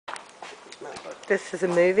This is a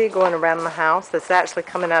movie going around the house that's actually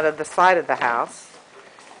coming out of the side of the house.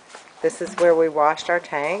 This is where we washed our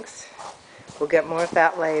tanks. We'll get more of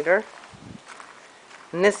that later.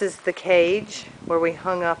 And this is the cage where we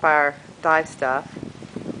hung up our dive stuff.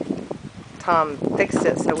 Tom fixed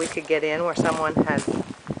it so we could get in where someone had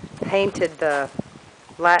painted the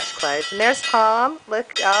latch closed. And there's Tom.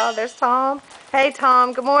 Look, oh, there's Tom. Hey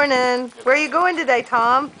Tom, good morning. Where are you going today,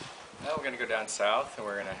 Tom? Now we're going to go down south and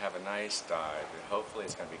we're going to have a nice dive. And hopefully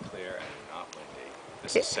it's going to be clear and not windy.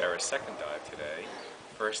 This is Sarah's second dive today.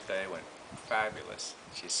 First day went fabulous.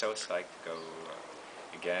 She's so psyched to go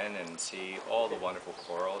again and see all the wonderful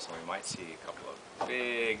corals, and we might see a couple of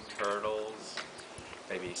big turtles,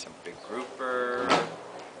 maybe some big grouper,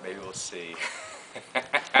 maybe we'll see.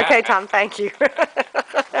 Okay, Tom, thank you.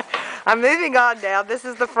 I'm moving on now. This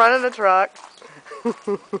is the front of the truck.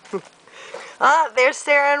 There's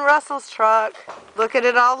Sarah and Russell's truck. Look at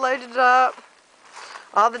it all loaded up.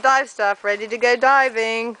 All the dive stuff ready to go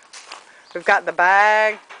diving. We've got the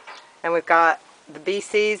bag, and we've got the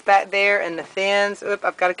BCs back there and the fins. Oop,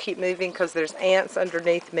 I've got to keep moving because there's ants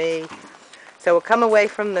underneath me. So we'll come away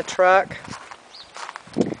from the truck.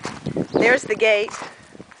 There's the gate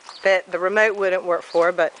that the remote wouldn't work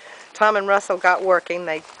for, but Tom and Russell got working.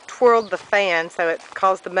 They twirled the fan so it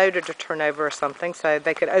caused the motor to turn over or something so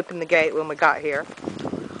they could open the gate when we got here.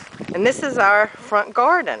 And this is our front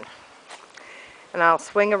garden. And I'll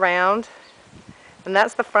swing around, and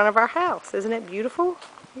that's the front of our house. Isn't it beautiful?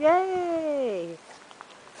 Yay!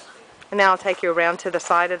 And now I'll take you around to the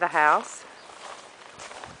side of the house.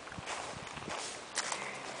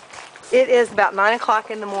 It is about 9 o'clock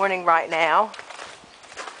in the morning right now,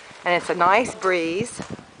 and it's a nice breeze.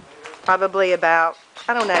 Probably about,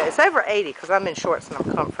 I don't know, it's over 80 because I'm in shorts and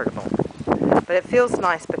I'm comfortable. But it feels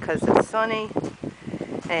nice because it's sunny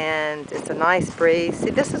and it's a nice breeze.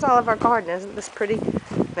 See, this is all of our garden. Isn't this pretty?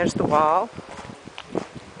 There's the wall.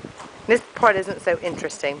 This part isn't so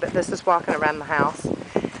interesting, but this is walking around the house.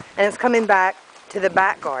 And it's coming back to the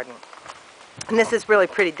back garden. And this is really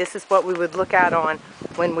pretty. This is what we would look out on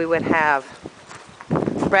when we would have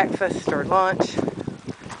breakfast or lunch.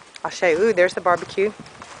 I'll show you. Ooh, there's the barbecue.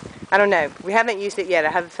 I don't know. We haven't used it yet.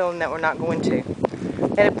 I have a feeling that we're not going to.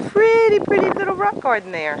 And a pretty, pretty little rock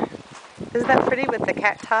garden there. Isn't that pretty with the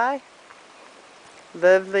cacti?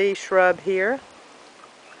 Lovely shrub here.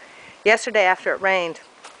 Yesterday after it rained,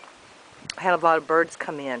 I had a lot of birds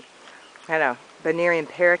come in. I had a Bonaire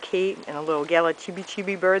parakeet and a little yellow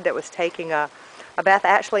chubby bird that was taking a bath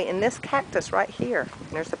actually in this cactus right here.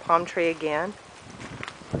 And there's the palm tree again.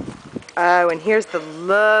 Oh, and here's the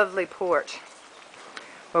lovely porch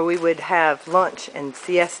where we would have lunch and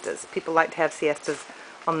siestas. People like to have siestas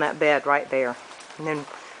on that bed right there. And then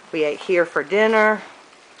we ate here for dinner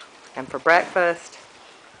and for breakfast.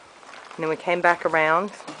 And then we came back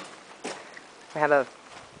around. We have a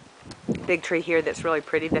big tree here that's really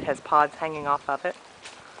pretty that has pods hanging off of it.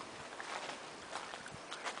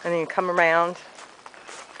 And then you come around.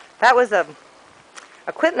 That was a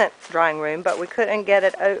equipment drying room, but we couldn't get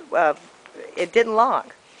it, it didn't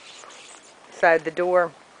lock. So the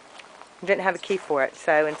door didn't have a key for it.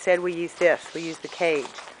 So instead we used this. We used the cage.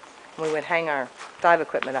 And we would hang our dive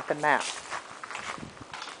equipment up in that.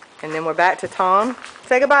 And then we're back to Tom.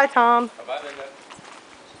 Say goodbye, Tom. Bye-bye, Linda.